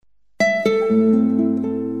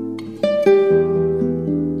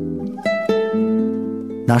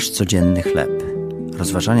Nasz codzienny chleb.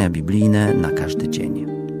 Rozważania biblijne na każdy dzień.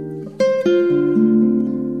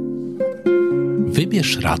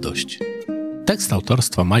 Wybierz radość. Tekst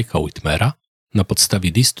autorstwa Mike'a Whitmera na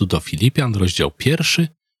podstawie listu do Filipian, rozdział 1,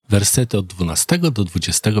 wersety od 12 do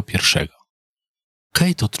 21.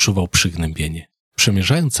 Kate odczuwał przygnębienie,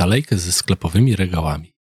 przemierzając alejkę ze sklepowymi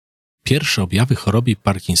regałami. Pierwsze objawy choroby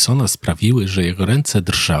Parkinsona sprawiły, że jego ręce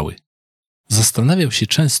drżały. Zastanawiał się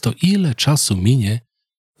często, ile czasu minie,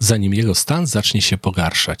 zanim jego stan zacznie się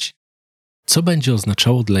pogarszać. Co będzie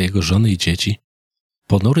oznaczało dla jego żony i dzieci?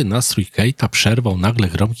 Ponury nastrój Kate'a przerwał nagle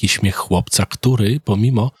gromki śmiech chłopca, który,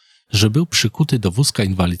 pomimo że był przykuty do wózka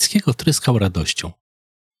inwalidzkiego, tryskał radością.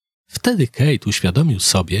 Wtedy Kate uświadomił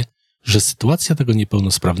sobie, że sytuacja tego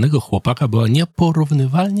niepełnosprawnego chłopaka była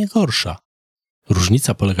nieporównywalnie gorsza.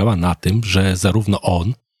 Różnica polegała na tym, że zarówno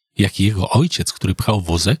on, jak i jego ojciec, który pchał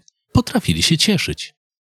wózek, potrafili się cieszyć.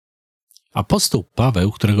 Apostoł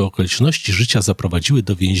Paweł, którego okoliczności życia zaprowadziły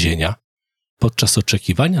do więzienia, podczas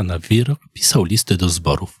oczekiwania na wyrok pisał listy do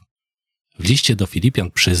zborów. W liście do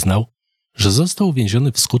Filipian przyznał, że został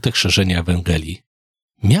uwięziony wskutek szerzenia Ewangelii.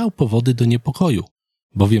 Miał powody do niepokoju,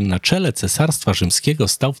 bowiem na czele Cesarstwa Rzymskiego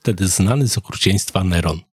stał wtedy znany z okrucieństwa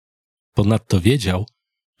Neron. Ponadto wiedział,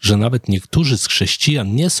 że nawet niektórzy z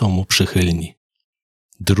chrześcijan nie są mu przychylni.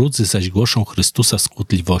 Drudzy zaś głoszą Chrystusa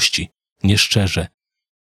skutliwości, nieszczerze,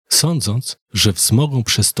 sądząc, że wzmogą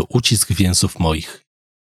przez to ucisk więzów moich.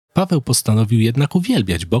 Paweł postanowił jednak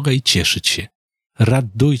uwielbiać Boga i cieszyć się.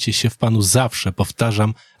 Radujcie się w Panu zawsze,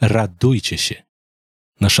 powtarzam, radujcie się.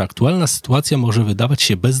 Nasza aktualna sytuacja może wydawać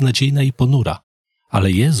się beznadziejna i ponura,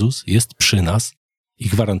 ale Jezus jest przy nas i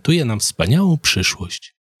gwarantuje nam wspaniałą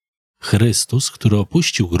przyszłość. Chrystus, który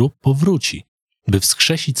opuścił grób, powróci, by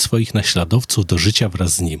wskrzesić swoich naśladowców do życia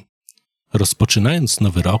wraz z Nim. Rozpoczynając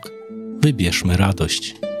nowy rok, wybierzmy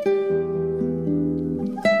radość.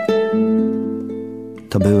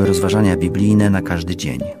 To były rozważania biblijne na każdy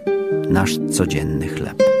dzień. Nasz codzienny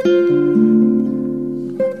chleb.